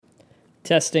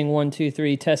Testing 1 2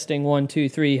 3, testing 1 2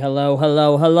 3. Hello,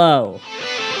 hello, hello.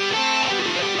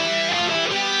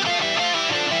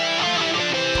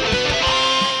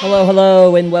 Hello,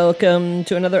 hello, and welcome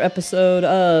to another episode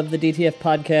of the DTF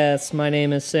Podcast. My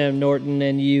name is Sam Norton,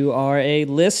 and you are a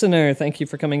listener. Thank you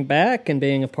for coming back and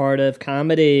being a part of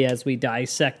comedy as we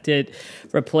dissect it,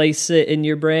 replace it in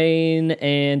your brain,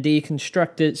 and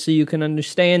deconstruct it so you can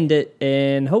understand it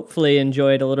and hopefully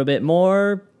enjoy it a little bit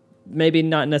more. Maybe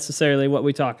not necessarily what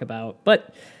we talk about,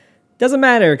 but doesn't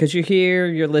matter because you're here,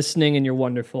 you're listening, and you're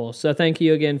wonderful. So thank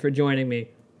you again for joining me.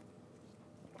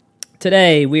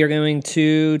 Today, we are going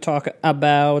to talk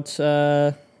about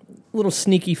a little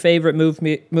sneaky favorite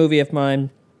movie of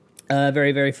mine.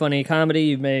 Very, very funny comedy.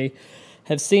 You may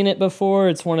have seen it before.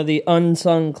 It's one of the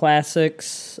unsung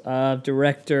classics of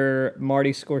director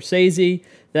Martin Scorsese.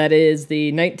 That is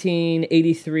the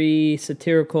 1983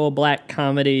 satirical black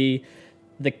comedy,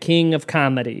 The King of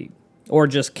Comedy, or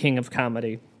just King of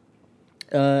Comedy.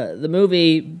 The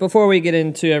movie, before we get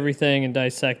into everything and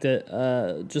dissect it,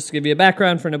 just to give you a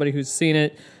background for anybody who's seen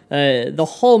it, the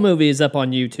whole movie is up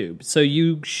on YouTube, so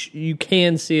you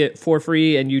can see it for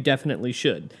free, and you definitely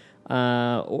should.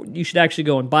 You should actually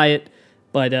go and buy it,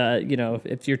 but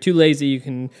if you're too lazy, you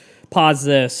can pause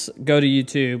this, go to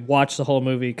YouTube, watch the whole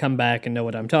movie, come back, and know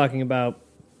what I'm talking about.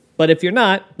 But if you're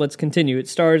not, let's continue. It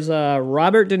stars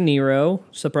Robert Di Niro,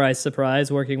 surprise,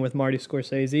 surprise, working with Martin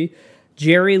Scorsese.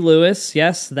 Jerry Lewis,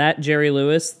 yes, that Jerry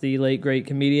Lewis, the late great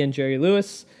comedian Jerry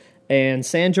Lewis, and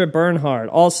Sandra Bernhard,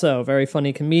 also a very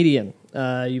funny comedian.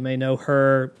 You may know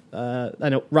her. I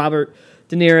know Robert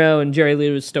De Niro and Jerry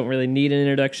Lewis don't really need an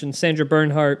introduction. Sandra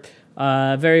Bernhard,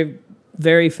 very,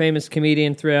 very famous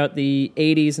comedian throughout the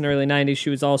 80s and early 90s. She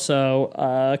was also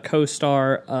a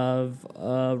co-star of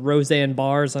Roseanne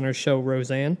Barrs on her show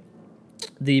Roseanne.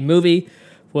 The movie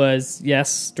was,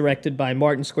 yes, directed by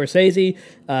Martin Scorsese,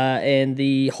 and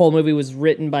the whole movie was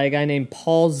written by a guy named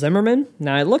Paul Zimmerman.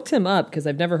 Now, I looked him up because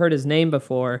I've never heard his name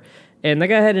before, and that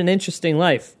guy had an interesting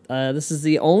life. This is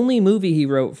the only movie he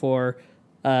wrote for.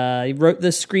 He wrote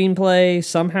this screenplay,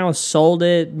 somehow sold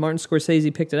it. Martin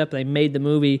Scorsese picked it up, and they made the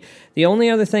movie. The only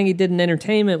other thing he did in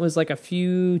entertainment was like a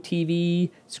few TV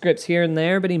scripts here and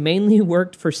there, but he mainly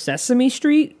worked for Sesame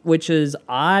Street, which is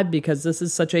odd because this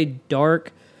is such a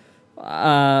dark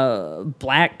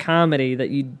black comedy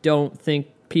that you don't think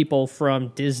people from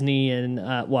Disney and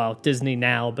Disney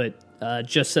now, but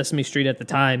just Sesame Street at the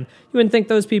time, you wouldn't think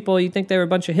those people. You'd think they were a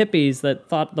bunch of hippies that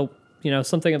thought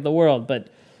something of the world. But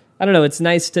I don't know. It's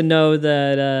nice to know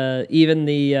that even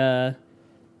the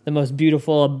most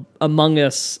beautiful among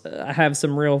us have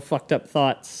some real fucked up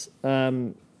thoughts.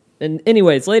 And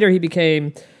anyways, later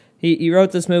he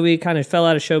wrote this movie, kind of fell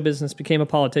out of show business, became a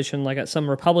politician, like some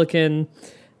Republican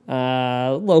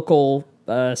local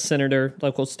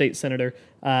state senator,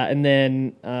 and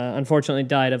then unfortunately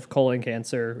died of colon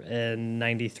cancer in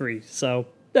 93. So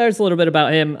there's a little bit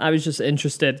about him. I was just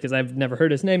interested because I've never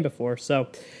heard his name before. So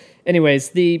anyways,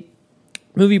 the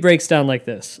movie breaks down like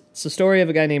this. It's the story of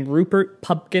a guy named Rupert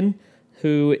Pupkin,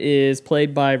 who is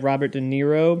played by Robert De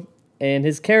Niro, and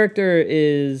his character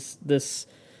is this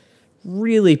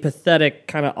really pathetic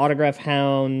kind of autograph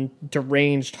hound,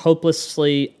 deranged,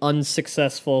 hopelessly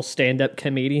unsuccessful stand-up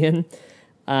comedian.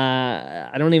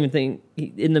 I don't even think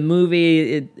in the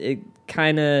movie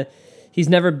he's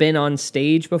never been on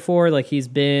stage before. Like he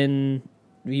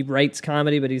writes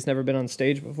comedy, but he's never been on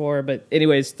stage before. But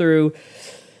anyways, through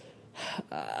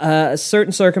a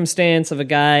certain circumstance of a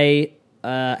guy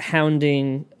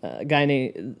hounding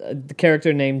the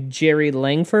character named Jerry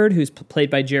Langford, who's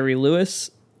played by Jerry Lewis,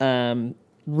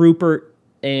 Rupert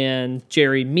and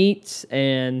Jerry meet,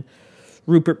 and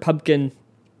Rupert Pupkin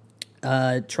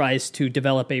tries to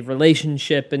develop a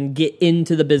relationship and get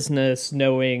into the business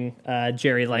knowing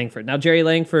Jerry Langford. Now, Jerry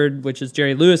Langford, which is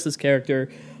Jerry Lewis's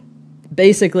character,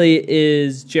 basically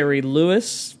is Jerry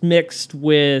Lewis mixed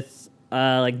with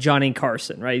like Johnny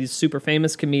Carson, right? He's a super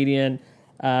famous comedian,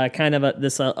 kind of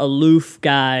this aloof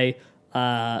guy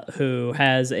who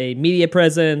has a media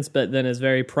presence, but then is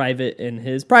very private in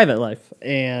his private life.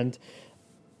 And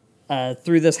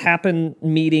through this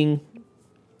meeting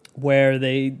where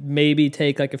they maybe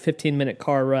take like a 15-minute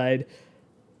car ride,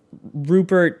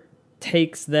 Rupert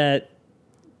takes that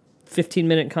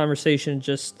 15-minute conversation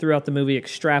just throughout the movie,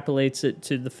 extrapolates it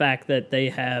to the fact that they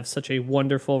have such a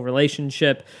wonderful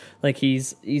relationship. Like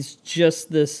he's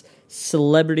just this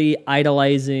celebrity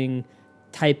idolizing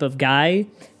type of guy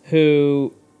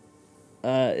who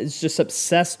is just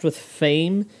obsessed with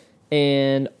fame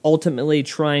and ultimately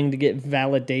trying to get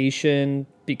validation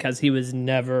because he was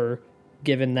never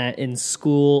given that in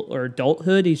school or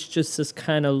adulthood, he's just this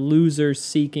kind of loser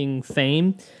seeking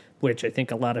fame, which I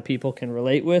think a lot of people can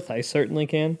relate with. I certainly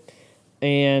can.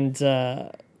 And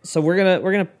so we're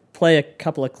gonna play a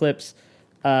couple of clips.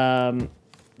 One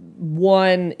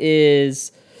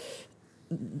is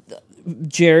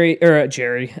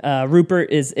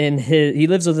Rupert is he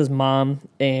lives with his mom,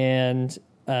 and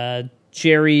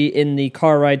Jerry, in the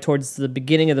car ride towards the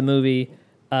beginning of the movie,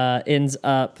 ends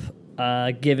up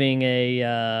giving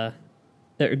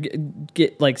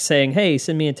saying, "Hey,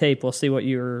 send me a tape. We'll see what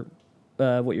your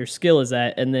skill is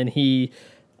at." And then he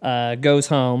goes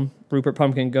home. Rupert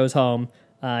Pupkin goes home.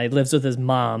 He lives with his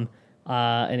mom,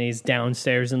 and he's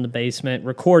downstairs in the basement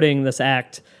recording this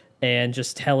act and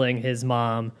just telling his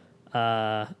mom,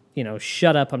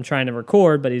 shut up, I'm trying to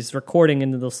record, but he's recording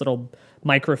into this little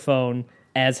microphone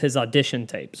as his audition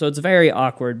tape. So it's very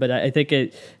awkward, but I think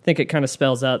it kind of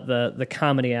spells out the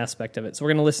comedy aspect of it. So we're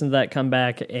going to listen to that, come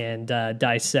back, and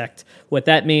dissect what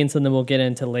that means, and then we'll get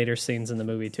into later scenes in the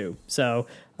movie too. So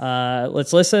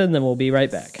let's listen, and then we'll be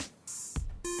right back.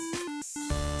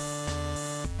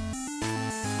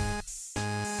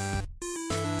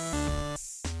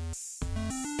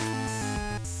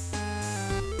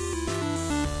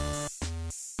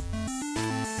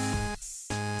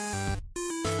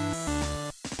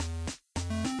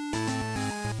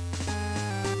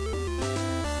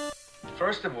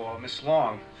 First of all, Miss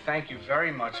Long, thank you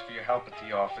very much for your help at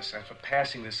the office and for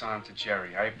passing this on to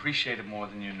Jerry. I appreciate it more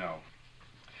than you know.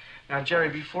 Now, Jerry,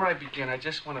 before I begin, I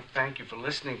just want to thank you for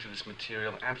listening to this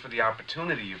material and for the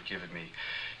opportunity you've given me.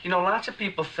 You know, lots of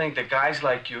people think that guys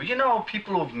like you,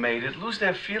 people who've made it, lose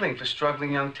their feeling for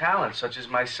struggling young talents such as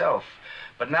myself.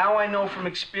 But now I know from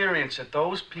experience that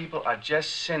those people are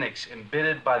just cynics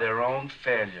embittered by their own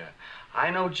failure. I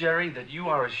know, Jerry, that you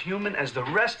are as human as the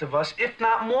rest of us, if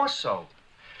not more so.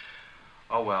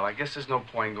 Oh, well, I guess there's no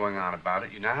point going on about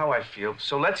it. You know how I feel.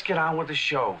 So let's get on with the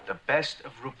show, The Best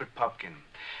of Rupert Pupkin.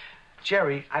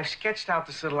 Jerry, I've sketched out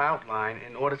this little outline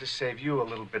in order to save you a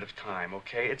little bit of time,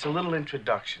 okay? It's a little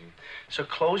introduction. So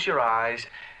close your eyes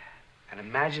and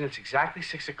imagine it's exactly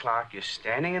 6 o'clock. You're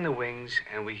standing in the wings,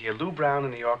 and we hear Lou Brown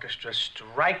and the orchestra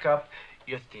strike up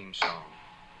your theme song.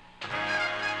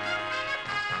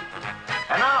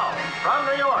 And now, from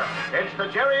New York, it's the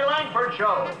Jerry Langford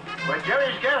Show with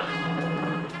Jerry's guests,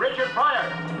 Richard Pryor,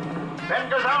 Ben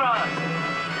Gazzara,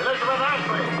 Elizabeth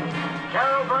Ashley,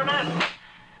 Carol Burnett,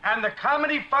 And the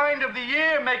comedy find of the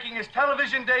year, making his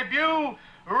television debut,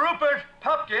 Rupert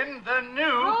Pupkin, the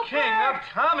new king of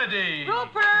comedy.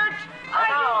 Rupert! Are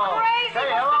you crazy? Say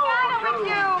What's hello the matter to with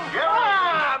you?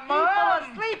 Jerry. People are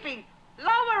sleeping.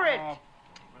 Lower it.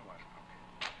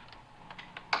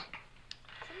 What's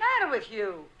the matter with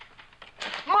you?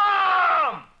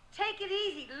 Mom! Take it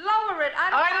easy. Lower it.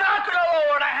 I'm not going to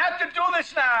lower it. I have to do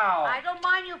this now. I don't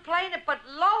mind you playing it, but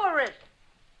lower it.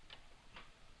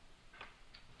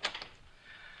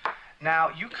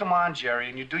 Now, you come on, Jerry,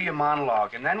 and you do your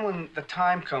monologue. And then when the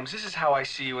time comes, this is how I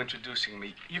see you introducing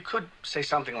me. You could say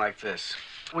something like this.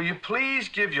 Will you please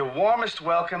give your warmest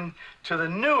welcome to the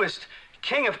newest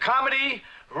king of comedy,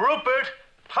 Rupert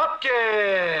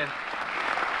Pupkin.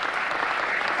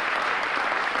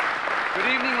 Good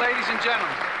evening, ladies and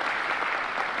gentlemen.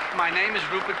 My name is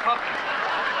Rupert Pupkin.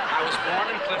 I was born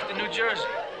in Clifton, New Jersey,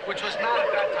 which was not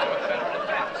at that time a federal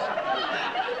offense.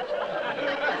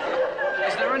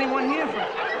 Is there anyone here from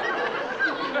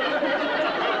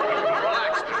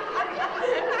Relax.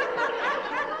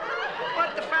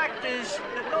 But the fact is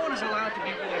that no one is allowed to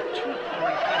be really too poor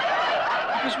in Clifton.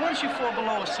 Because once you fall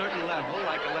below a certain level,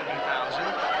 like 11,000,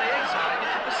 they exile you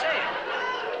to Passaic.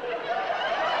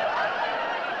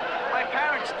 My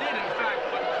parents did, in fact,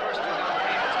 put the first two down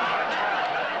payments on my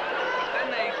childhood. But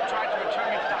then they tried to return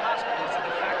me to the hospital as a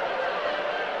defective.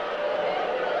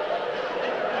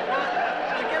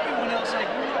 Like everyone else, I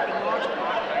grew up in large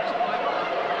part thanks to my mom.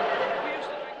 We used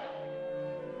to drink.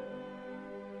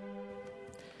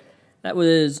 That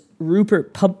was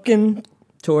Rupert Pupkin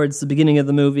towards the beginning of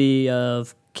the movie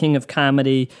of King of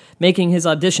Comedy, making his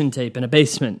audition tape in a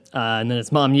basement, and then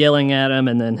his mom yelling at him,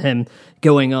 and then him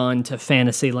going on to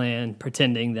Fantasyland,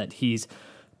 pretending that he's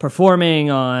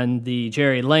performing on the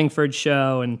Jerry Langford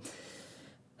show. And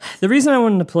the reason I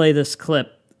wanted to play this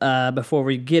clip before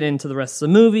we get into the rest of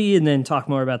the movie and then talk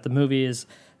more about the movie is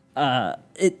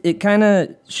it kind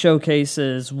of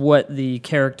showcases what the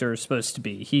character is supposed to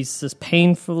be. He's this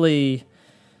painfully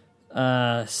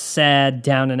sad,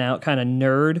 down and out kind of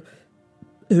nerd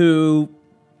who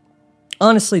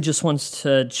honestly just wants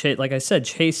to, like I said,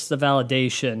 chase the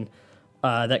validation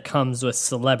that comes with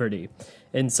celebrity.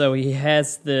 And so he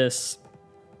has this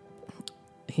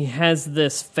he has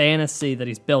this fantasy that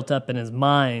he's built up in his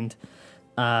mind,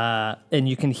 and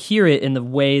you can hear it in the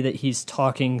way that he's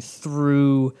talking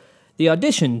through the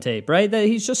audition tape, right? That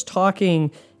he's just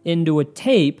talking into a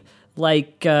tape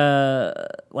like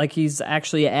he's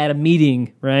actually at a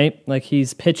meeting, right? Like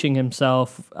he's pitching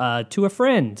himself to a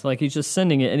friend, like he's just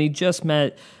sending it, and he just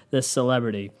met this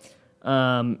celebrity,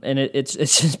 and it's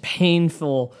just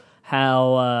painful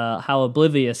how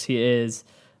oblivious he is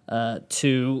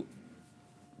to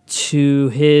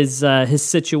his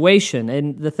situation.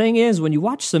 And the thing is, when you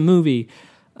watch the movie,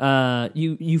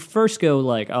 you first go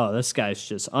like, oh, this guy's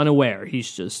just unaware.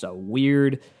 He's just a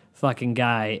weird fucking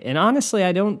guy. And honestly,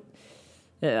 I don't.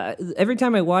 Every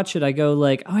time I watch it, I go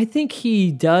like, oh, I think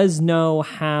he does know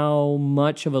how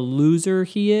much of a loser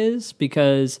he is,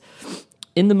 because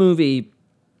in the movie,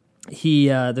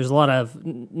 there's a lot of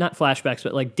not flashbacks,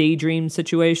 but like daydream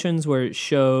situations where it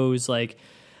shows like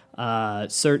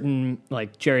certain,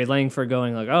 like Jerry Langford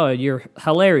going like, oh, you're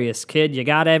hilarious, kid, you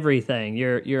got everything,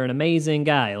 you're an amazing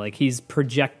guy. Like he's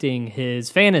projecting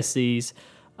his fantasies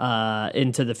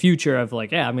into the future of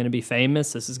like, yeah, I'm going to be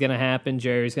famous, this is going to happen,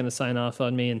 Jerry's going to sign off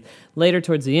on me. And later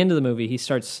towards the end of the movie, he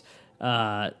starts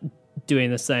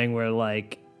doing this thing where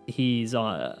like he's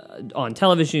on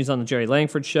television, he's on the Jerry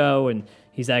Langford show, and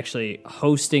he's actually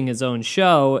hosting his own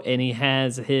show, and he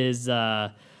has his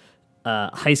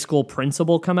high school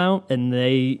principal come out, and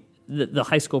the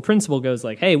high school principal goes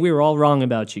like, hey, we were all wrong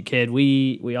about you, kid.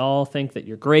 We all think that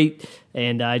you're great,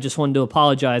 and I just wanted to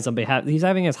apologize on behalf. He's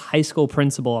having his high school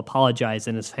principal apologize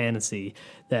in his fantasy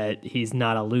that he's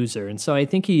not a loser. And so I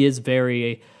think he is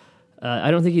very,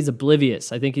 I don't think he's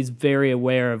oblivious. I think he's very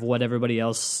aware of what everybody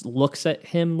else looks at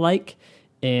him like,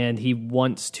 and he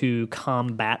wants to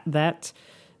combat that.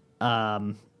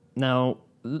 Now,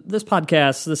 this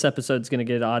episode is going to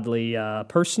get oddly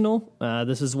personal.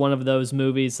 This is one of those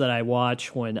movies that I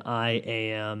watch when I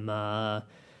am,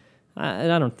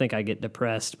 and I don't think I get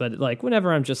depressed, but like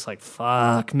whenever I'm just like,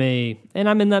 fuck me, and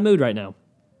I'm in that mood right now.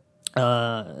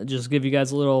 Just give you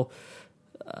guys a little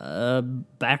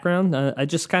background. I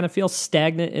just kind of feel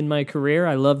stagnant in my career.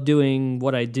 I love doing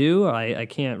what I do. I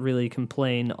can't really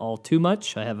complain all too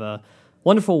much. I have a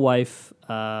wonderful wife.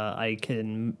 I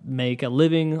can make a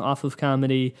living off of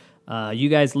comedy. You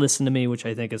guys listen to me, which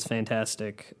I think is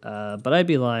fantastic. But I'd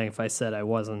be lying if I said I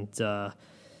wasn't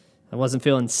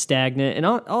feeling stagnant. And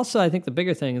also, I think the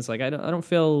bigger thing is like I don't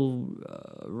feel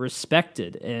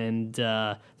respected. And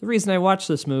the reason I watch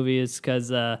this movie is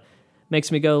because makes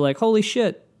me go like, holy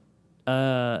shit.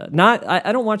 I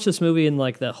don't watch this movie in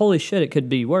like the holy shit, it could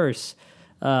be worse.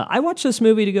 I watch this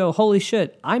movie to go, holy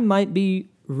shit, I might be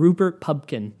Rupert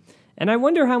Pupkin. And I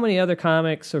wonder how many other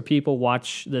comics or people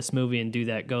watch this movie and do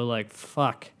that, go like,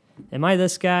 fuck, am I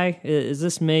this guy? Is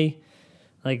this me?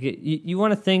 Like, you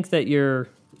want to think that you're,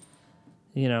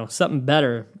 something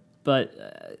better,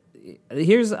 but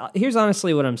here's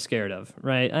honestly what I'm scared of,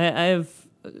 right? I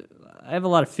have a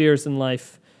lot of fears in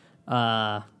life,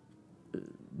 none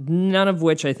of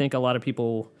which I think a lot of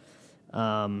people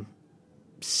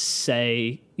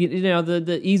say.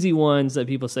 The easy ones that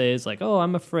people say is like, oh,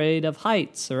 I'm afraid of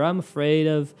heights, or I'm afraid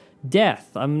of death.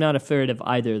 I'm not afraid of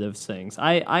either of those things.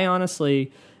 I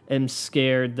honestly am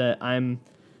scared that I'm,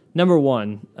 number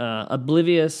one,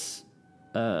 oblivious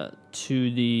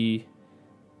to the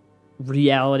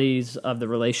realities of the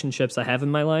relationships I have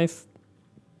in my life.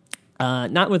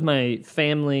 Not with my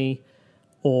family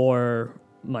or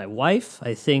my wife.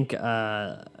 I think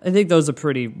those are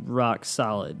pretty rock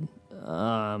solid.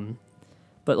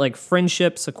 But like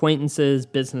friendships, acquaintances,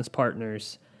 business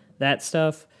partners, that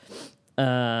stuff.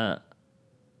 In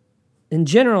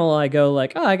general, I go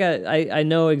like, oh, I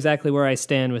know exactly where I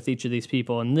stand with each of these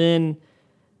people, and then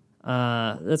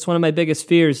that's one of my biggest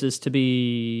fears, is to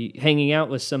be hanging out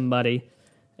with somebody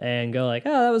and go like,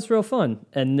 oh, that was real fun,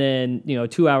 and then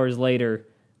 2 hours later,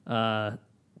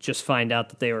 just find out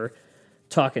that they were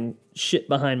talking shit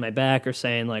behind my back, or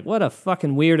saying like, what a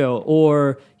fucking weirdo,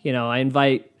 or I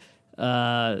invite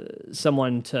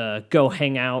someone to go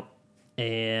hang out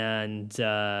and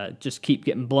just keep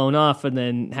getting blown off, and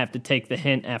then have to take the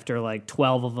hint after like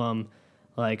 12 of them,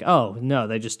 like, oh no,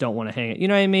 they just don't want to hang it. You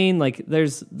know what I mean? Like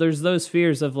there's those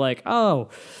fears of like, oh,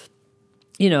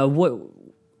 what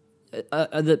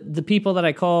the people that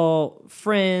I call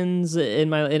friends I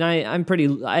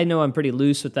know I'm pretty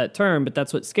loose with that term, but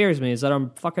that's what scares me, is that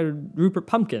I'm fucking Rupert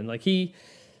Pupkin. Like he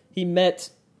met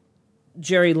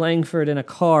Jerry Langford in a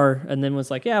car and then was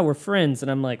like, yeah, we're friends.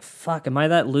 And I'm like, fuck, am I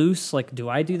that loose? Like, do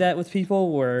I do that with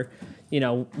people where,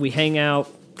 we hang out?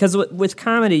 Because with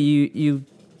comedy, you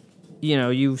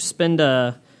spend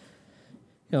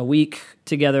a week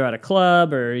together at a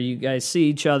club, or you guys see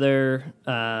each other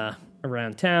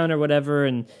around town or whatever,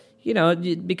 and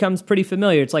it becomes pretty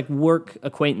familiar. It's like work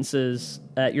acquaintances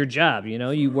at your job.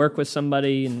 You work with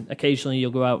somebody, and occasionally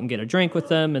you'll go out and get a drink with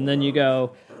them, and then you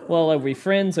go, well, are we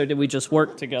friends, or did we just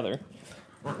work together?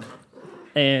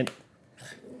 And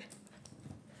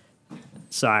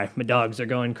sorry, my dogs are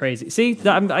going crazy. See,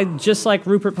 I'm just like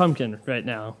Rupert Pupkin right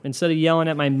now. Instead of yelling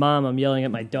at my mom, I'm yelling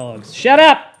at my dogs. Shut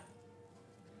up!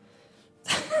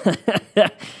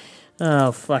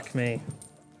 Oh, fuck me.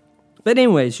 But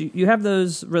anyways, you have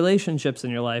those relationships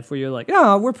in your life where you're like,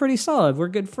 oh, we're pretty solid. We're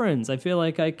good friends. I feel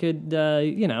like I could,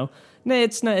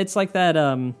 it's like that,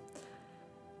 that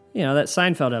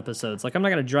Seinfeld episode. It's like, I'm not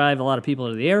going to drive a lot of people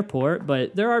to the airport,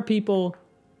 but there are people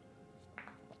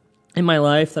in my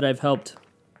life that I've helped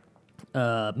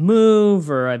move,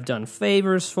 or I've done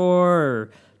favors for,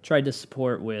 or tried to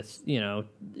support with,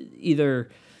 either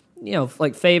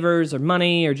like favors or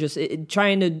money, or just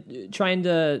trying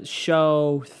to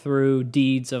show through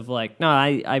deeds of like, no,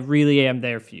 I really am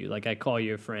there for you. Like, I call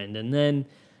you a friend. And then,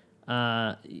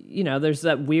 there's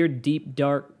that weird, deep,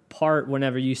 dark part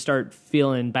whenever you start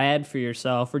feeling bad for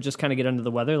yourself, or just kind of get under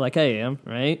the weather like I am,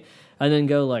 right? And then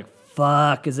go like,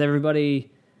 fuck, is everybody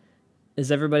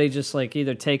just like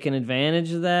either taking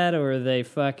advantage of that, or are they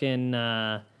fucking,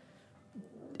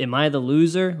 am I the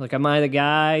loser? Like, am I the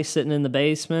guy sitting in the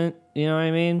basement? You know what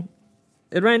I mean?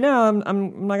 And right now,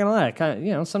 I'm not gonna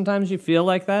lie. Sometimes you feel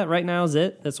like that. Right now is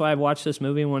it. That's why I watched this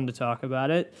movie and wanted to talk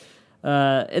about it.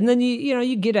 And then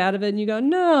you get out of it and you go,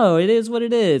 no, it is what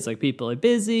it is. Like, people are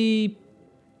busy.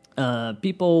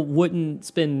 People wouldn't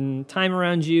spend time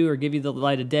around you or give you the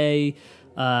light of day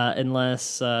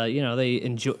unless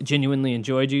they genuinely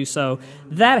enjoyed you. So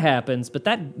that happens.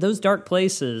 But those dark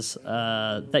places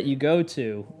that you go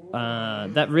to,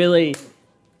 that really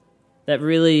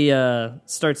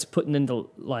starts putting into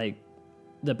like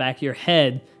the back of your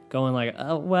head, going like,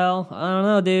 oh well, I don't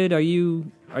know, dude. Are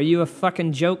you a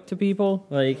fucking joke to people?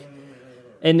 Like,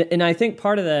 and I think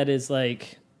part of that is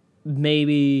like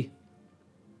maybe,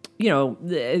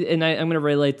 and I'm going to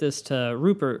relate this to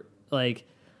Rupert, like,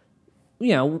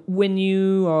 when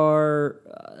you are,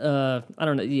 I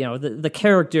don't know, the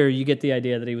character, you get the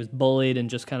idea that he was bullied and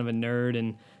just kind of a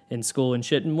nerd in school and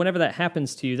shit. And whenever that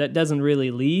happens to you, that doesn't really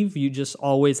leave. You just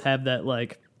always have that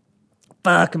like,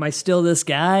 fuck, am I still this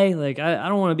guy? Like, I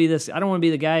don't want to be this. I don't want to be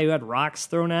the guy who had rocks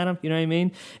thrown at him. You know what I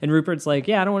mean? And Rupert's like,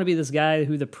 yeah, I don't want to be this guy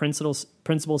who the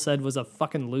principal said was a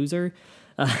fucking loser.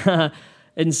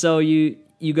 And so you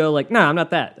go like, no, I'm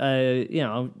not that.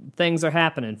 Things are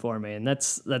happening for me. And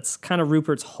that's kind of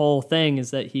Rupert's whole thing, is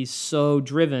that he's so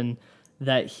driven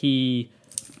that he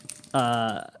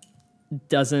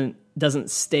doesn't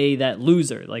stay that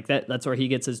loser. Like that's where he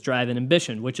gets his drive and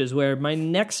ambition, which is where my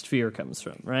next fear comes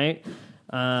from, right?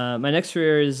 My next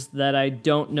fear is that I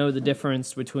don't know the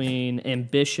difference between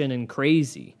ambition and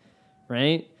crazy,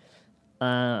 right?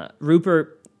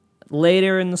 Rupert,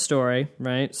 later in the story,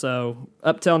 right? So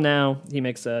up till now, he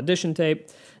makes an audition tape.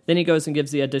 Then he goes and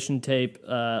gives the audition tape,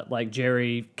 like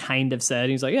Jerry kind of said.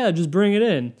 He's like, yeah, just bring it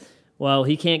in. Well,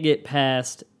 he can't get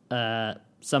past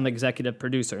some executive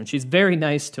producer, and she's very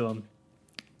nice to him,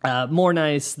 more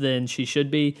nice than she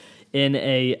should be. In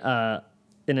an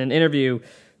interview,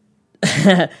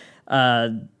 Martin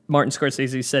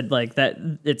Scorsese said like that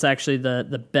it's actually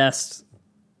the best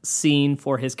scene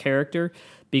for his character,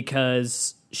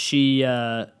 because he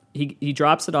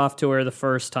drops it off to her the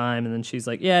first time, and then she's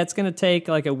like, yeah, it's gonna take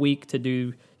like a week to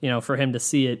do, for him to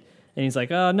see it. And he's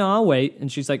like, oh, no, I'll wait. And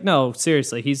she's like, no,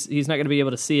 seriously, he's not going to be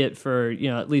able to see it for,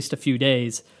 at least a few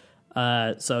days.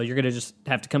 So you're going to just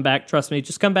have to come back. Trust me,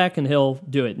 just come back and he'll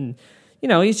do it. And,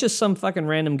 he's just some fucking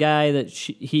random guy that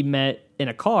he met in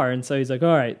a car. And so he's like,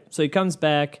 all right. So he comes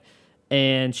back,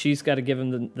 and she's got to give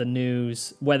him the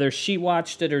news. Whether she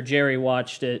watched it or Jerry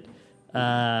watched it,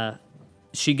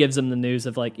 she gives him the news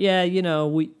of like, yeah,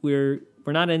 we're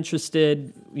not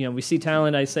interested. We see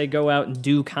talent. I say go out and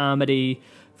do comedy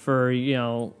for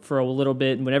a little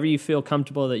bit, and whenever you feel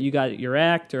comfortable that you got your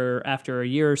act, or after a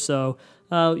year or so,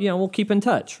 we'll keep in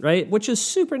touch, right? Which is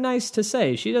super nice to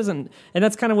say. She doesn't, and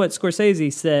that's kind of what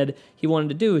Scorsese said he wanted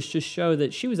to do, is just show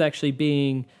that she was actually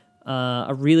being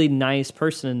a really nice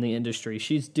person in the industry.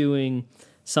 She's doing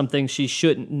something she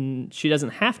shouldn't, she doesn't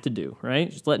have to do,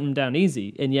 right? Just letting him down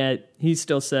easy, and yet he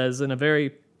still says in a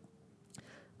very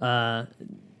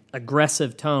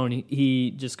aggressive tone,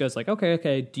 he just goes like,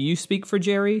 okay, do you speak for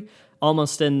Jerry?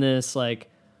 Almost in this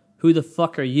like, who the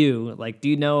fuck are you? Like, do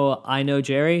you know I know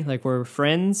Jerry? Like, we're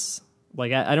friends?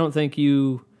 Like, I don't think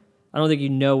you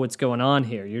know what's going on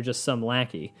here. You're just some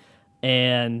lackey.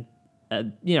 And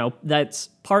that's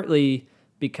partly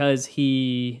because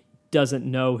he doesn't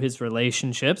know his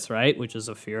relationships, right? Which is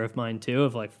a fear of mine too,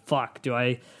 of like, fuck, do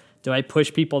I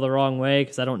push people the wrong way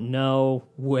because I don't know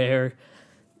where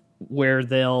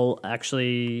they'll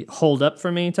actually hold up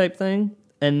for me type thing.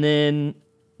 And then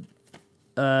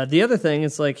the other thing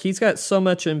is like he's got so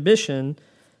much ambition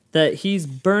that he's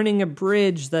burning a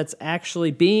bridge that's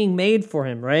actually being made for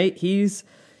him, right?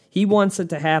 He wants it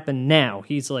to happen now.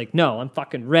 He's like, no, I'm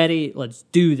fucking ready. Let's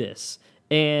do this.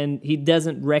 And he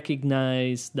doesn't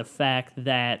recognize the fact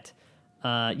that,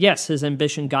 yes, his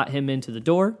ambition got him into the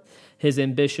door. His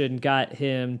ambition got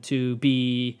him to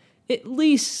be at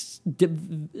least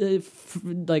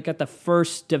like at the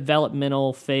first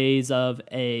developmental phase of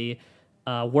a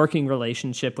working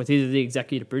relationship with either the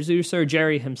executive producer or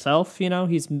Jerry himself.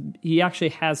 He actually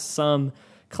has some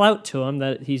clout to him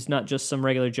that he's not just some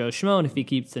regular Joe Schmo, and if he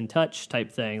keeps in touch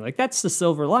type thing. Like, that's the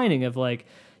silver lining of like,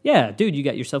 yeah, dude, you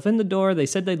got yourself in the door. They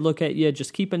said they'd look at you.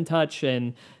 Just keep in touch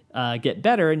and get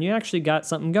better, and you actually got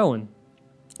something going.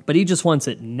 But he just wants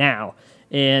it now.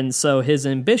 And so his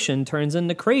ambition turns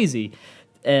into crazy,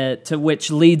 to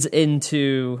which leads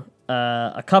into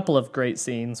a couple of great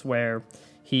scenes where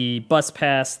he busts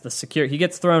past the security. He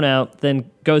gets thrown out, then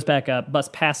goes back up,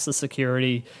 busts past the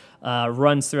security,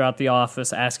 runs throughout the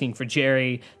office asking for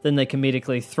Jerry. Then they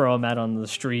comedically throw him out on the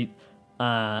street.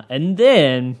 And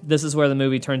then this is where the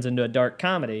movie turns into a dark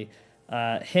comedy.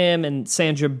 Him and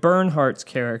Sandra Bernhardt's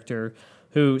character,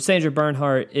 who Sandra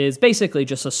Bernhardt is basically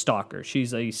just a stalker.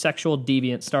 She's a sexual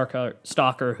deviant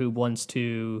stalker who wants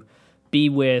to be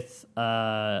with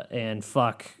and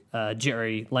fuck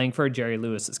Jerry Langford, Jerry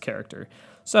Lewis's character.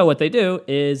 So what they do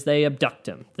is they abduct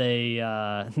him. They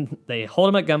hold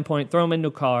him at gunpoint, throw him into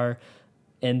a car,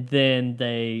 and then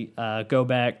they go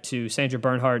back to Sandra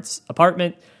Bernhardt's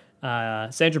apartment.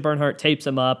 Sandra Bernhardt tapes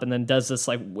him up and then does this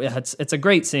like it's a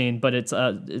great scene, but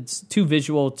it's too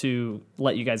visual to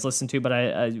let you guys listen to. But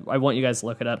I want you guys to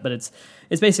look it up. But it's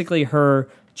basically her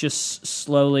just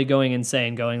slowly going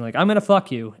insane, going like, I'm gonna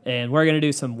fuck you and we're gonna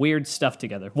do some weird stuff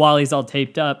together while he's all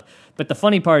taped up. But the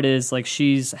funny part is like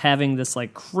she's having this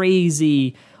like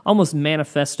crazy almost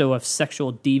manifesto of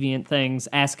sexual deviant things,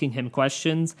 asking him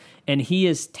questions, and he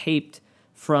is taped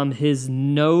from his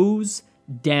nose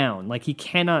down, like he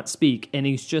cannot speak, and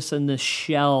he's just in this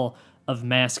shell of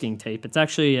masking tape. It's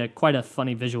actually quite a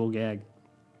funny visual gag.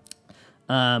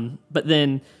 But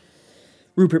then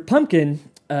Rupert Pupkin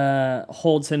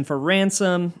holds him for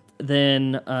ransom.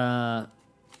 Then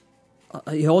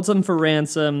he holds him for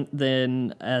ransom.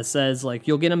 Then says like,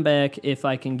 "You'll get him back if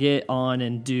I can get on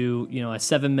and do a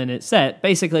 7-minute set,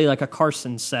 basically like a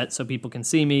Carson set, so people can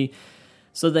see me."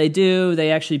 So they do.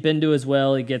 They actually bend to as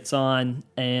well. He gets on.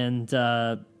 And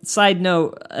side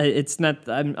note, it's not.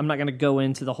 I'm not going to go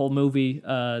into the whole movie.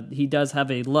 He does have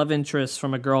a love interest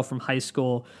from a girl from high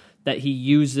school that he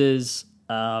uses.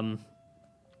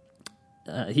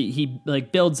 He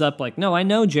like builds up like, no, I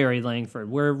know Jerry Langford.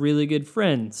 We're really good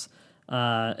friends.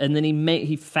 And then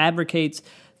he fabricates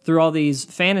through all these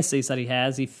fantasies that he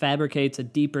has. He fabricates a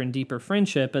deeper and deeper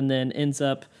friendship, and then ends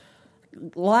up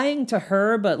lying to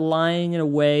her, but lying in a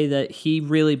way that he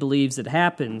really believes it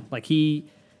happened. Like he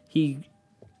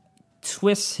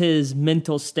twists his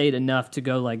mental state enough to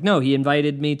go like, no, he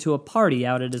invited me to a party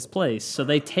out at his place. So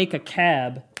they take a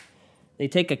cab. They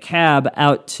take a cab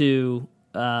out to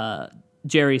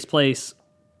Jerry's place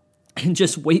and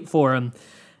just wait for him.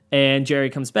 And Jerry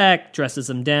comes back, dresses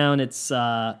him down. It's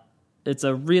a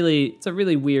really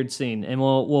weird scene, and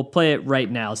we'll play it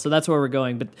right now. So that's where we're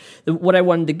going. But what I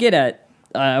wanted to get at,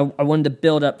 I wanted to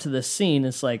build up to this scene.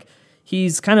 It's like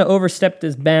he's kind of overstepped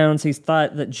his bounds. He's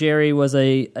thought that Jerry was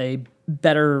a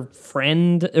better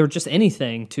friend or just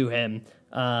anything to him.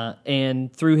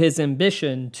 And through his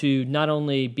ambition to not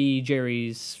only be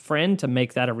Jerry's friend, to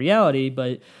make that a reality,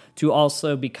 but to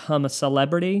also become a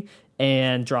celebrity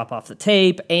and drop off the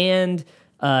tape and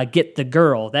get the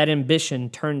girl. That ambition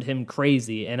turned him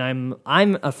crazy, and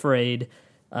I'm afraid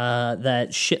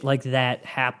that shit like that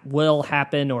will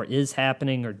happen or is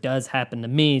happening or does happen to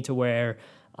me, to where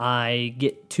I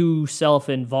get too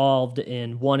self-involved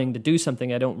in wanting to do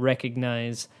something. I don't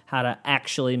recognize how to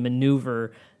actually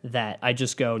maneuver that. I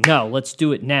just go, no, let's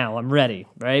do it now. I'm ready,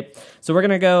 right? So we're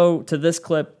going to go to this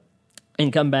clip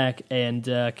and come back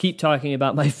and keep talking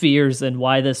about my fears and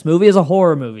why this movie is a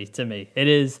horror movie to me. It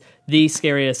is the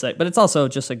scariest thing, but it's also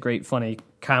just a great, funny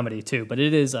comedy too. But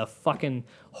it is a fucking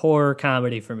horror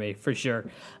comedy for me, for sure.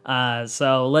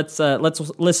 So let's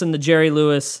listen to Jerry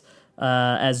Lewis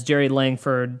as Jerry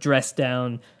Langford, dressed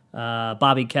down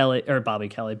Robert De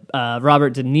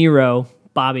Niro,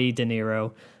 Bobby De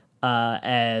Niro,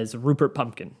 as Rupert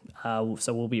Pupkin.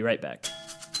 So we'll be right back.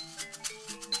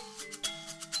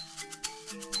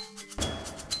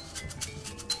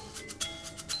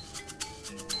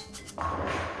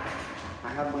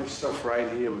 I have my stuff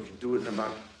right here. We could do it in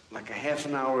about like a half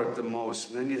an hour at the most,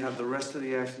 and then you'd have the rest of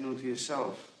the afternoon to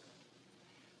yourself.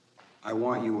 I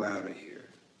want you out of here.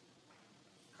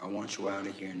 I want you out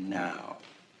of here now.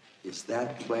 Is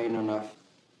that plain enough?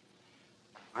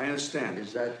 I understand.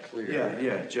 Is that clear?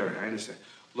 Yeah, Jerry, I understand.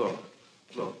 Look,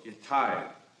 you're tired.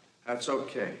 That's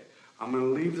okay. I'm gonna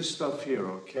leave the stuff here,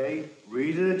 okay?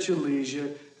 Read it at your leisure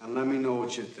and let me know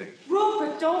what you think.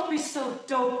 Rupert, don't be so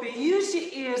dopey. Use your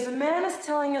ears. The man is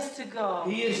telling us to go.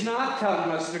 He is not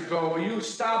telling us to go. Will you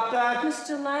stop that?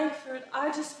 Mr. Langford, I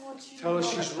just want you Tell to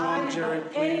us know she's that wrong, I don't Jerry, know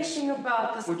please. anything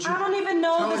about this. Would you I don't even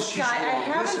know tell us this she's guy. I wrong?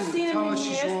 haven't Listen, seen him tell in us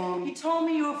she's years. wrong. He told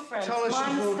me you were friends. Tell us My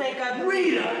she's wrong. mistake, I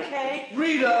believe. Rita! Okay?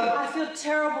 Rita! I feel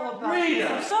terrible about Rita! this.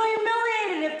 I'm so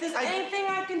humiliated. If there's anything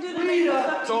I can do to make this Rita!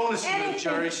 up to Don't you, listen to her, anything,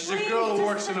 Jerry. She's a please girl who just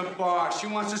works in a bar. She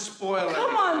wants to spoil it.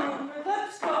 Come on, Rupert.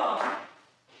 Let's go.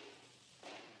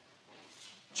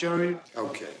 Jerry?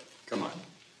 Okay, come on.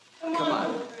 Come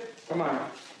on, Rupert. Come on.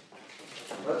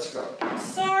 Let's go.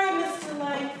 Sorry, Mr.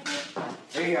 Langford.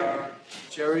 Here you are.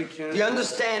 Jerry, can... You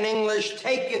understand English?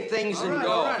 Take your things and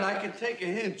go. All right, I can take a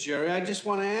hint, Jerry. I just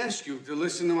want to ask you to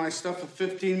listen to my stuff for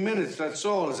 15 minutes. That's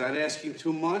all. Is that asking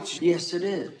too much? Yes, it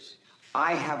is.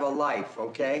 I have a life,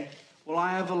 okay? Well,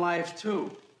 I have a life,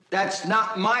 too. That's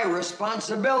not my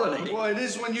responsibility. Well, it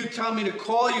is when you tell me to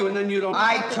call you and then you don't...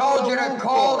 I told you to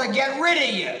call to get rid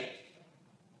of you.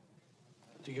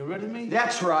 To get rid of me?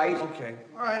 That's right. Okay.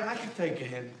 All right, I can take a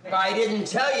hint. If I didn't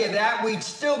tell you that, we'd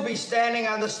still be standing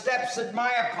on the steps at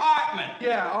my apartment.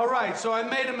 Yeah, all right. So I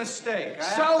made a mistake.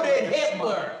 So did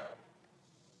Hitler.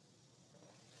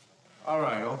 All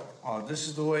right. Oh, this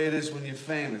is the way it is when you're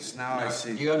famous. Now I Do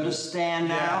see. you understand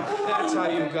now? Yeah, that's how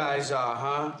you guys are,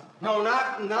 huh? No,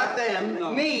 not them.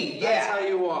 No, Me, That's how yeah.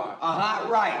 you are. Uh-huh,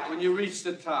 right. When you reach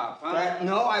the top, huh?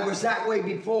 No, I was that way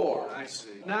before. I see.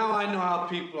 Now I know how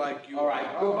people like you All right,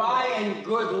 goodbye and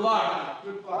good luck.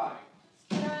 Goodbye.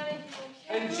 Johnny,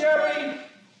 And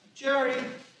Jerry,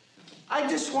 I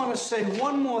just want to say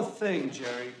one more thing,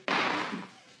 Jerry.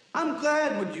 I'm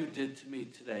glad what you did to me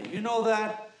today. You know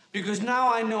that? Because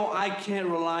now I know I can't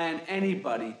rely on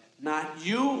anybody. Not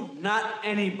you, not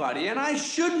anybody. And I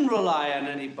shouldn't rely on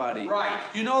anybody. Right.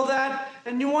 You know that?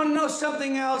 And you want to know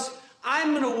something else?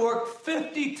 I'm going to work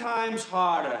 50 times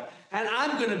harder. And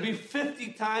I'm going to be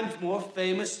 50 times more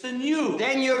famous than you.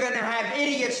 Then you're gonna have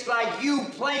idiots like you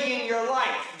plaguing your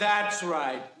life. That's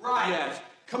right. Right. Yes.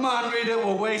 Come on, Rita.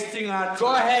 We're wasting our time.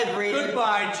 Go ahead, Rita.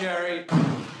 Goodbye, Jerry.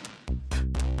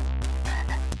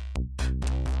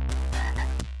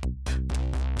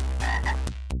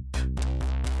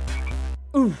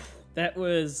 That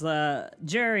was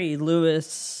Jerry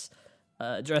Lewis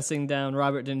dressing down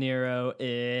Robert De Niro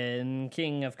in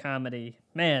King of Comedy.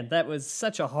 Man, that was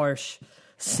such a harsh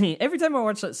scene. Every time I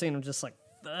watch that scene, I'm just like,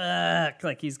 fuck.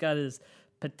 Like, he's got his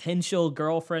potential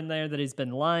girlfriend there that he's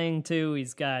been lying to.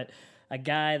 He's got a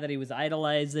guy that he was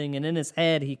idolizing, and in his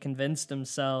head, he convinced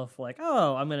himself, like,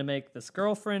 oh, I'm going to make this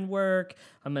girlfriend work.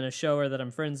 I'm going to show her that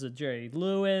I'm friends with Jerry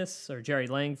Lewis, or Jerry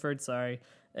Langford, sorry.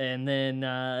 And then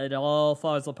it all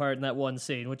falls apart in that one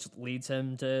scene, which leads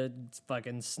him to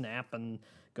fucking snap and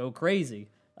go crazy.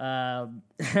 All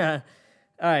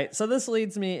right, so this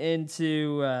leads me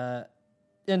into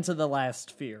the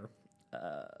last fear.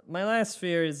 My last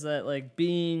fear is that, like,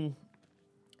 being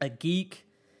a geek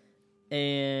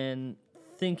and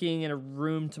thinking in a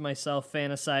room to myself,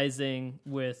 fantasizing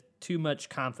with too much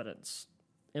confidence.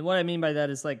 And what I mean by that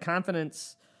is, like,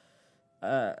 confidence...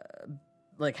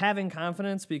 like having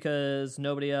confidence because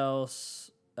nobody else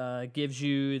gives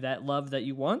you that love that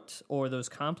you want or those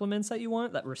compliments that you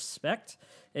want, that respect.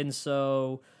 And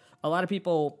so a lot of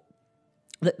people,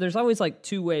 there's always like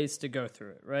two ways to go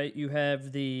through it, right? You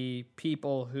have the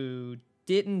people who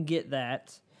didn't get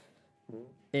that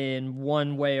in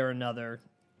one way or another,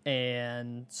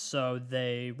 and so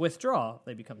they withdraw.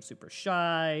 They become super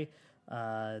shy,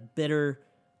 bitter,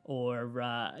 or,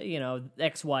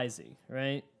 XYZ,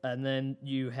 right? And then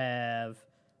you have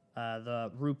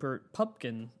the Rupert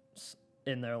Pupkins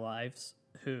in their lives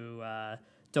who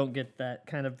don't get that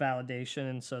kind of validation,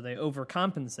 and so they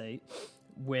overcompensate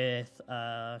with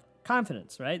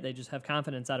confidence, right? They just have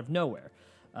confidence out of nowhere.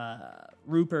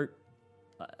 Rupert,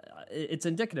 it's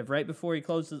indicative, right? Before he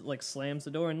closes, like, slams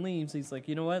the door and leaves, he's like,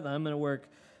 you know what? I'm going to work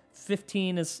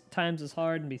 15 times as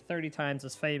hard and be 30 times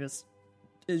as famous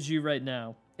as you right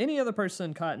now. Any other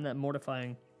person caught in that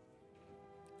mortifying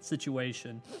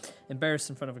situation,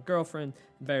 embarrassed in front of a girlfriend,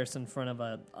 embarrassed in front of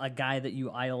a guy that you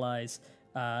idolize,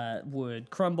 would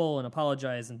crumble and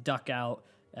apologize and duck out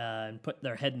and put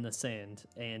their head in the sand.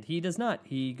 And he does not.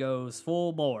 He goes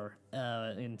full bore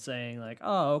in saying, like,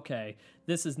 oh, okay,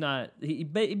 this is not... He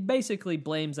basically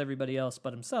blames everybody else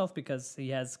but himself because he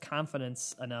has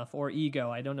confidence enough, or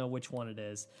ego, I don't know which one it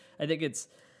is. I think it's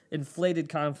inflated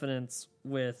confidence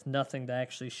with nothing to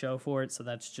actually show for it, so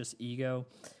that's just ego.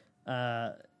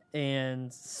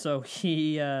 And so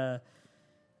he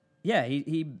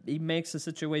makes the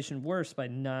situation worse by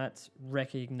not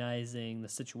recognizing the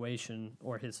situation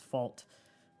or his fault.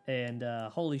 And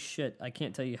holy shit, I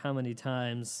can't tell you how many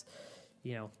times,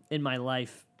 in my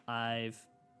life I've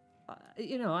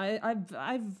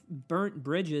burnt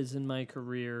bridges in my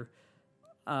career.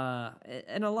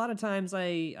 And a lot of times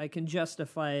I can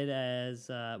justify it as,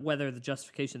 whether the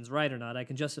justification's right or not, I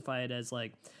can justify it as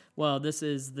like, well, this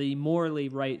is the morally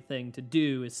right thing to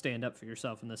do, is stand up for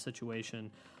yourself in this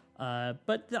situation.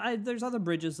 But there's other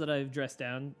bridges that I've dressed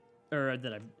down.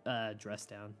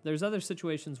 There's other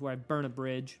situations where I burn a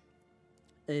bridge.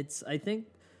 It's, I think,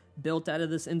 built out of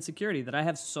this insecurity that I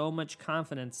have so much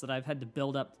confidence that I've had to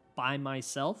build up by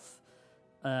myself.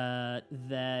 That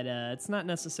it's not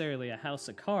necessarily a house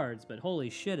of cards, but holy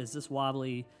shit, is this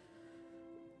wobbly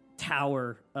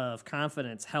tower of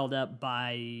confidence held up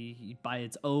by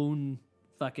its own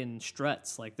fucking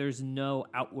struts. Like, there's no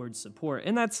outward support.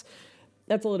 And that's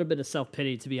a little bit of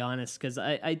self-pity, to be honest, because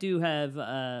I do have,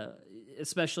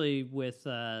 especially with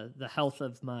the health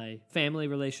of my family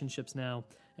relationships now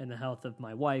and the health of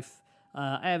my wife,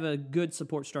 I have a good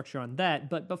support structure on that.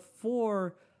 But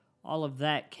before all of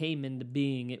that came into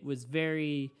being, it was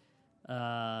very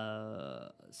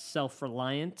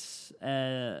self-reliant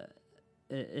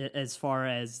as far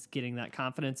as getting that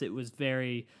confidence. It was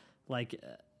very like,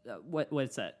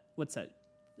 what's that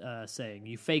saying?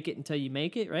 You fake it until you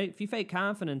make it, right? If you fake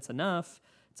confidence enough,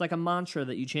 it's like a mantra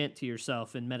that you chant to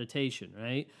yourself in meditation,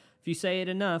 right? If you say it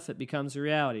enough, it becomes a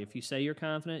reality. If you say you're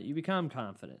confident, you become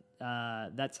confident.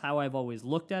 That's how I've always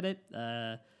looked at it.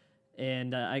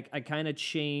 And I kind of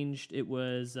changed. It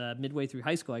was midway through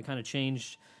high school. I kind of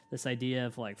changed this idea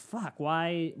of like, fuck,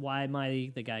 why am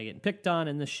I the guy getting picked on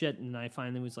and this shit? And I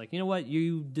finally was like, you know what?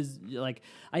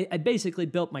 I basically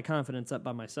built my confidence up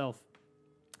by myself.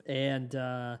 And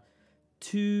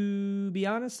to be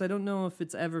honest, I don't know if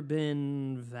it's ever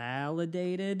been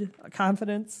validated,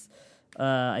 confidence.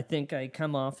 I think I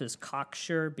come off as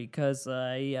cocksure because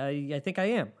I think I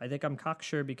am. I think I'm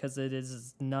cocksure because it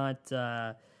is not...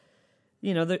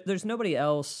 there's nobody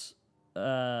else.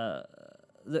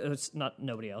 There's not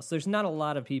nobody else. There's not a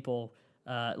lot of people,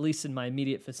 at least in my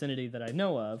immediate vicinity that I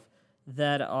know of,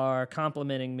 that are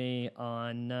complimenting me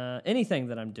on anything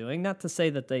that I'm doing. Not to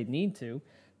say that they need to,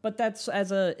 but that's,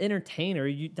 as an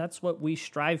entertainer, that's what we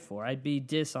strive for. I'd be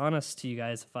dishonest to you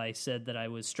guys if I said that I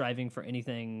was striving for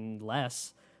anything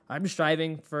less. I'm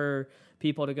striving for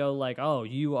people to go like, oh,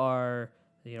 you are,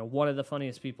 one of the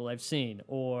funniest people I've seen,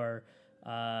 or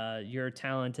you're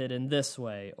talented in this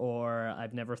way, or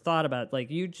I've never thought about it.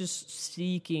 Like, you're just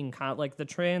seeking like the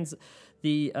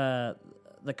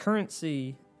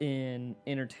currency in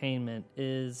entertainment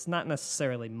is not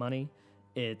necessarily money,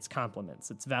 it's compliments,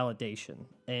 it's validation.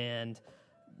 And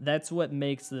that's what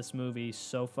makes this movie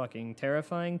so fucking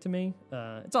terrifying to me.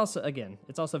 It's also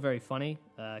very funny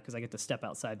because I get to step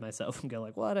outside myself and go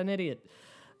like, what an idiot.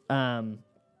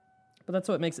 But that's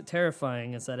what makes it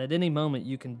terrifying, is that at any moment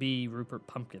you can be Rupert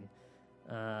Pupkin.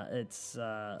 It's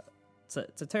a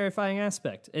terrifying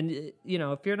aspect. And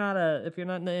if you're not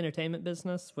in the entertainment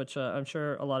business, which I'm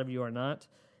sure a lot of you are not,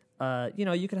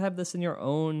 you could have this in your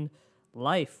own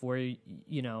life where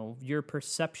your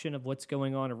perception of what's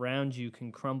going on around you can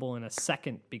crumble in a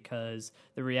second because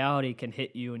the reality can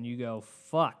hit you and you go,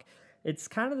 fuck. It's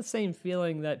kind of the same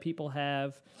feeling that people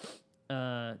have,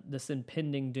 this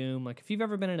impending doom. Like, if you've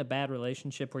ever been in a bad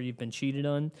relationship where you've been cheated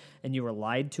on and you were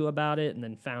lied to about it and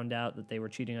then found out that they were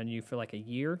cheating on you for like a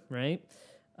year, right?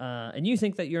 And you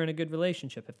think that you're in a good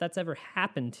relationship. If that's ever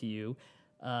happened to you,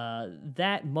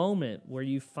 that moment where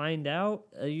you find out,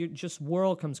 your just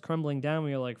world comes crumbling down, and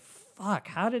you're like, fuck,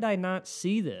 how did I not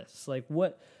see this? Like,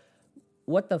 what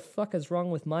the fuck is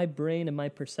wrong with my brain and my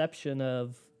perception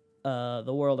of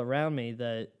the world around me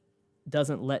that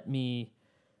doesn't let me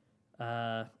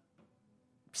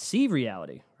see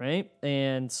reality, right?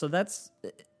 And so that's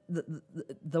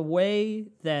the way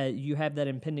that you have that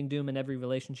impending doom in every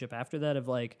relationship after that, of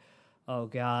like, oh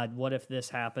God, what if this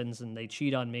happens and they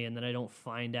cheat on me and then I don't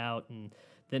find out, and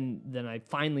then I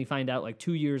finally find out like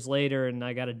 2 years later and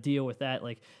I got to deal with that.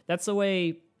 Like, that's the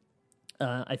way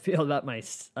I feel about my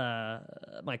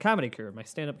comedy career, my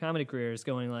stand-up comedy career, is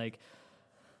going like,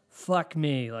 fuck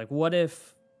me. Like, what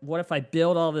if what if I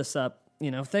build all this up?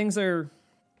 Things are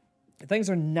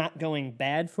not going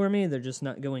bad for me. They're just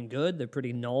not going good. They're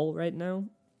pretty null right now.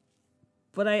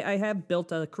 But I have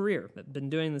built a career. I've been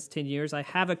doing this 10 years. I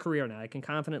have a career now. I can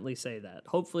confidently say that.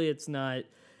 Hopefully it's not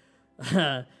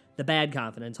the bad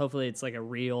confidence. Hopefully it's like a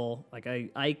real, like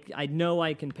I know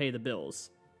I can pay the bills.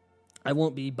 I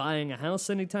won't be buying a house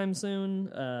anytime soon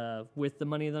with the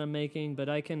money that I'm making, but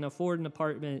I can afford an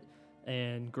apartment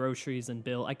and groceries and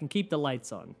bill. I can keep the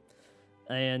lights on.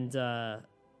 And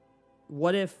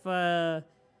what if all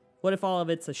of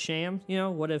it's a sham?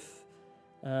 What if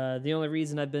the only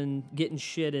reason I've been getting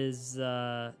shit is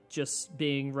just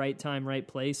being right time, right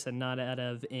place, and not out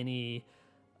of any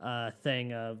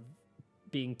thing of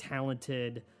being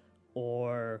talented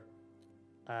or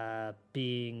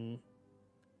being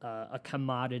a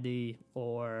commodity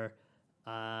or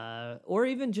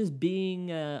even just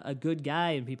being a good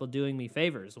guy and people doing me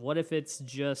favors? What if it's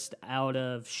just out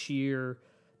of sheer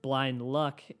blind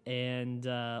luck and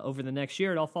over the next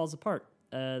year it all falls apart?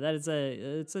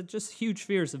 It's just huge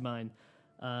fears of mine.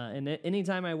 And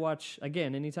anytime I watch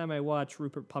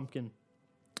Rupert Pupkin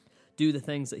do the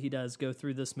things that he does, go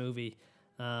through this movie,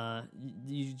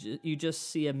 you just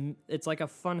see it's like a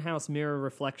funhouse mirror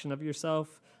reflection of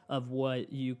yourself, of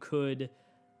what you could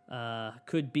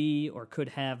be or could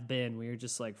have been, where you're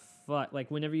just like, fuck. Like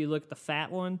whenever you look at the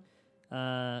fat one,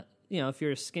 if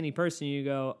you're a skinny person, you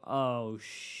go, oh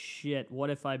shit, what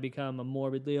if I become a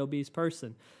morbidly obese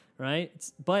person? Right?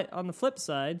 But on the flip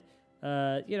side,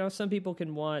 some people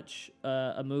can watch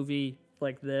a movie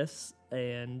like this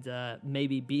and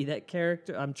maybe be that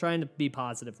character. I'm trying to be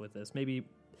positive with this. Maybe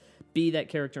be that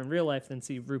character in real life and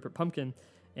see Rupert Pupkin,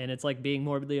 and it's like being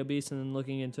morbidly obese and then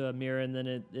looking into a mirror and then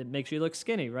it makes you look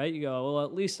skinny, right? You go, well,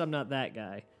 at least I'm not that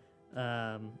guy.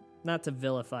 Not to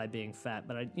vilify being fat,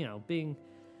 but being...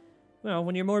 Well,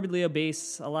 when you're morbidly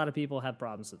obese, a lot of people have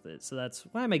problems with it. So that's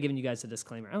why am I giving you guys a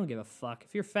disclaimer? I don't give a fuck.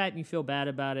 If you're fat and you feel bad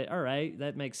about it, all right,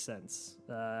 that makes sense.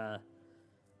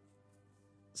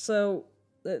 So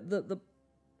the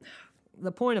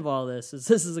point of all this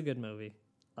is a good movie.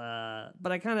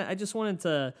 But I just wanted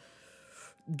to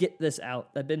get this out.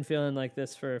 I've been feeling like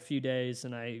this for a few days,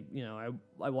 and I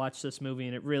watched this movie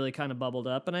and it really kind of bubbled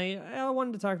up, and I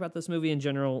wanted to talk about this movie in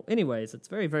general. Anyways, it's a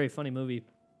very, very funny movie.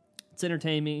 It's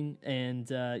entertaining, and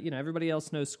everybody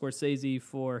else knows Scorsese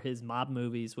for his mob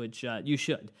movies, which you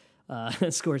should.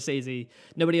 Scorsese,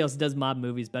 nobody else does mob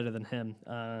movies better than him.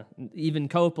 Even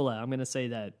Coppola, I'm going to say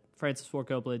that. Francis Ford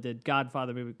Coppola did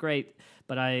Godfather movie, great,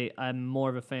 but I'm more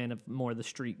of a fan of more the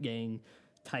street gang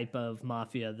type of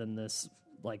mafia than this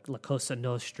like La Cosa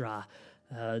Nostra,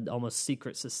 almost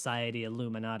secret society,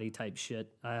 Illuminati type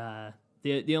shit. The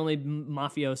only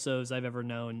mafiosos I've ever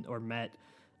known or met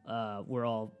were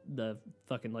all the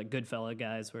fucking like Goodfella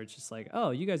guys, where it's just like, oh,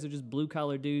 you guys are just blue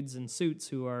collar dudes in suits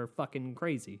who are fucking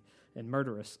crazy and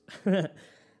murderous.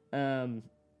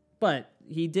 But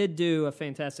he did do a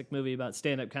fantastic movie about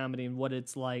stand-up comedy and what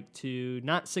it's like to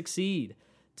not succeed,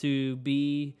 to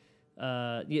be,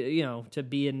 to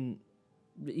be in.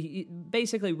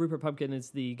 Basically, Rupert Pupkin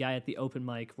is the guy at the open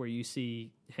mic where you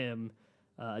see him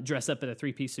dress up in a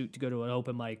three-piece suit to go to an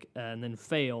open mic and then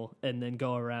fail and then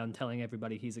go around telling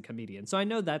everybody he's a comedian. So I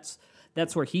know that's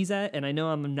where he's at, and I know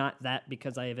I'm not that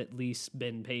because I have at least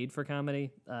been paid for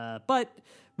comedy. But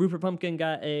Rupert Pupkin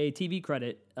got a TV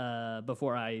credit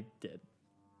before I did.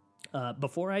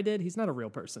 He's not a real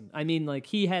person. I mean, like,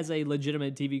 he has a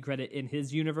legitimate TV credit in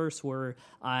his universe where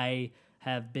I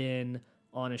have been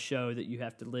on a show that you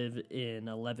have to live in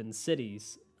 11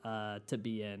 cities to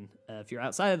be in. If you're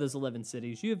outside of those 11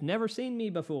 cities, you have never seen me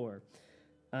before.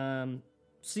 So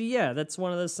yeah, that's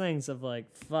one of those things of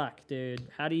like, fuck, dude,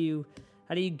 how do you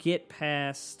get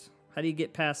past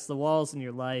the walls in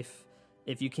your life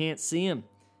if you can't see them?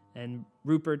 And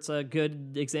Rupert's a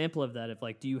good example of that. Of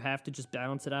like, do you have to just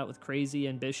balance it out with crazy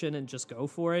ambition and just go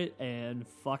for it and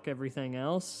fuck everything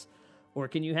else? Or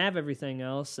can you have everything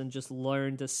else and just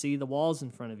learn to see the walls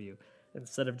in front of you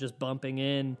instead of just bumping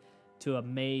in to a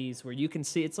maze where you can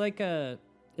see? It's like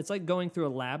going through a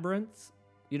labyrinth,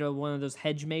 one of those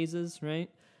hedge mazes, right?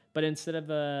 But instead of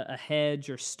a hedge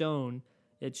or stone,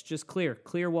 it's just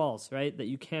clear walls, right, that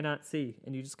you cannot see,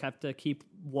 and you just have to keep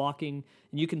walking,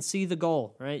 and you can see the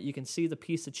goal, right? You can see the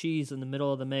piece of cheese in the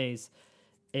middle of the maze,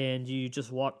 and you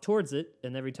just walk towards it,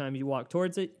 and every time you walk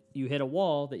towards it, you hit a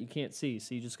wall that you can't see,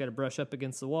 so you just got to brush up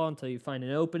against the wall until you find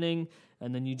an opening,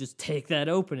 and then you just take that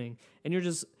opening, and you're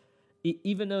just,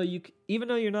 even though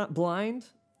you're not blind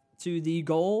to the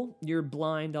goal, you're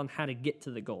blind on how to get to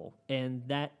the goal, and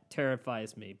that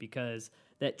terrifies me because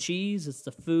that cheese is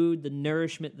the food, the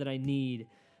nourishment that I need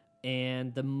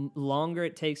And the longer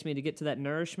it takes me to get to that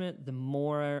nourishment, the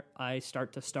more I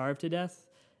start to starve to death.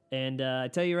 And I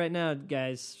tell you right now,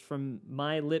 guys, from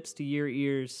my lips to your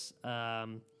ears, I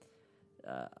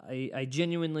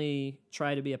genuinely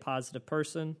try to be a positive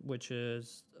person, which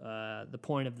is the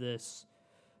point of this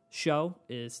show,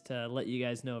 is to let you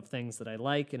guys know of things that I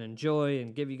like and enjoy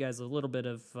and give you guys a little bit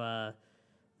of,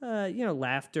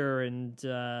 laughter and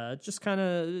just kind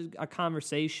of a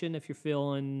conversation if you're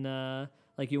feeling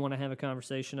like you want to have a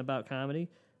conversation about comedy.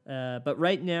 But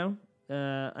right now,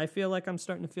 I feel like I'm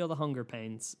starting to feel the hunger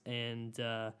pains, and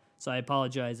so I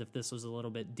apologize if this was a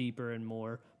little bit deeper and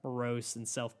more morose and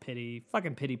self-pity.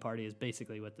 Fucking pity party is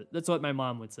basically that's what my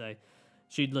mom would say.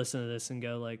 She'd listen to this and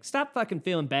go like, stop fucking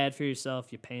feeling bad for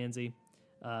yourself, you pansy.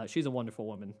 She's a wonderful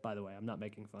woman, by the way. I'm not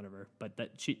making fun of her, but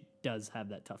that she does have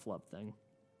that tough love thing.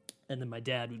 And then my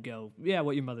dad would go, yeah,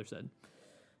 what your mother said.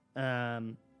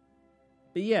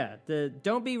 But yeah,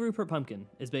 don't be Rupert Pupkin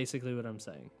is basically what I'm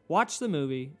saying. Watch the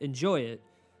movie, enjoy it,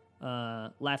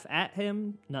 laugh at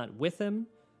him, not with him.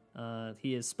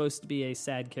 He is supposed to be a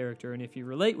sad character, and if you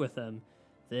relate with him,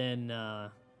 then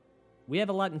we have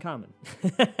a lot in common.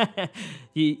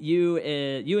 you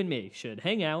and me should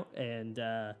hang out, and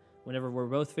whenever we're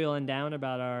both feeling down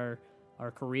about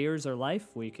our careers or life,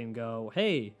 we can go,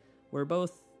 hey, we're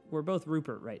both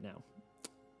Rupert right now.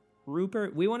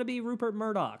 Rupert, we want to be Rupert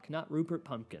Murdoch, not Rupert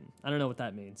Pumpkin. I don't know what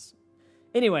that means.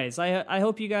 Anyways, I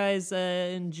hope you guys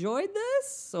enjoyed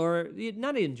this, or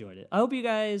not enjoyed it. I hope you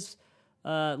guys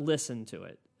listened to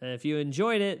it. If you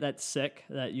enjoyed it, that's sick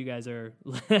that you guys are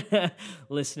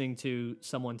listening to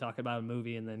someone talk about a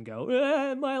movie and then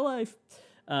go, my life.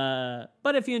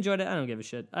 But if you enjoyed it, I don't give a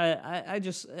shit. I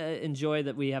just enjoy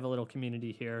that we have a little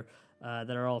community here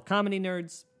that are all comedy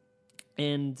nerds.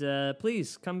 And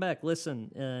please come back,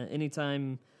 listen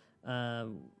anytime.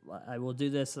 I will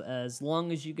do this as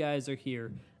long as you guys are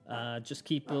here. Just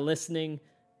keep listening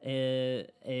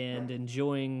and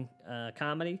enjoying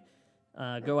comedy.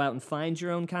 Go out and find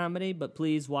your own comedy, but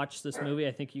please watch this movie.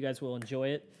 I think you guys will enjoy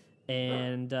it.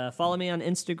 And follow me on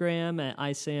Instagram at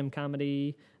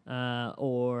isamcomedy,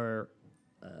 or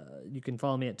you can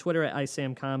follow me at Twitter at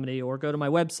isamcomedy, or go to my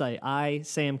website,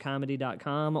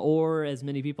 isamcomedy.com, or as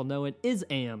many people know it,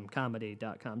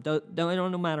 isamcomedy.com.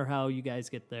 No matter how you guys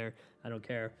get there, I don't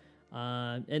care.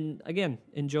 And again,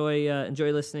 enjoy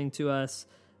listening to us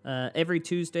every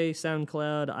Tuesday,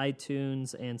 SoundCloud,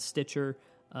 iTunes, and Stitcher.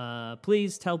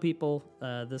 Please tell people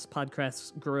this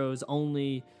podcast grows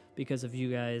only because of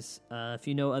you guys. If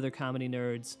you know other comedy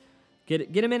nerds,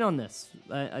 get them in on this.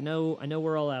 I know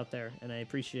we're all out there, and I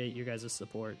appreciate your guys'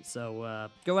 support. So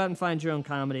go out and find your own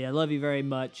comedy. I love you very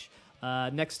much.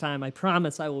 Next time, I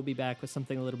promise I will be back with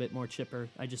something a little bit more chipper.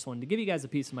 I just wanted to give you guys a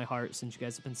piece of my heart since you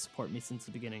guys have been supporting me since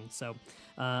the beginning. So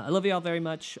I love you all very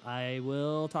much. I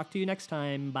will talk to you next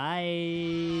time.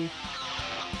 Bye.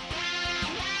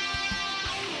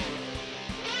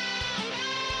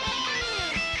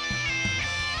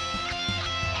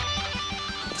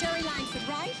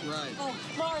 Right. Oh,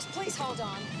 Morris, please hold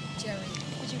on. Jerry,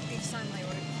 would you please sign my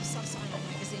order? Stop signing my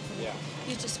magazine for me. Yeah.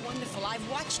 You're just wonderful. I've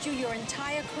watched you your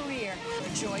entire career. You're a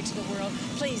joy to the world.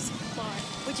 Please,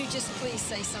 Morris, would you just please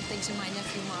say something to my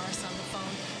nephew Morris on the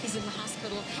phone? He's in the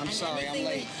hospital. I'm sorry, I'm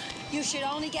late. You should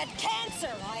only get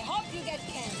cancer. I hope you get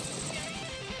cancer.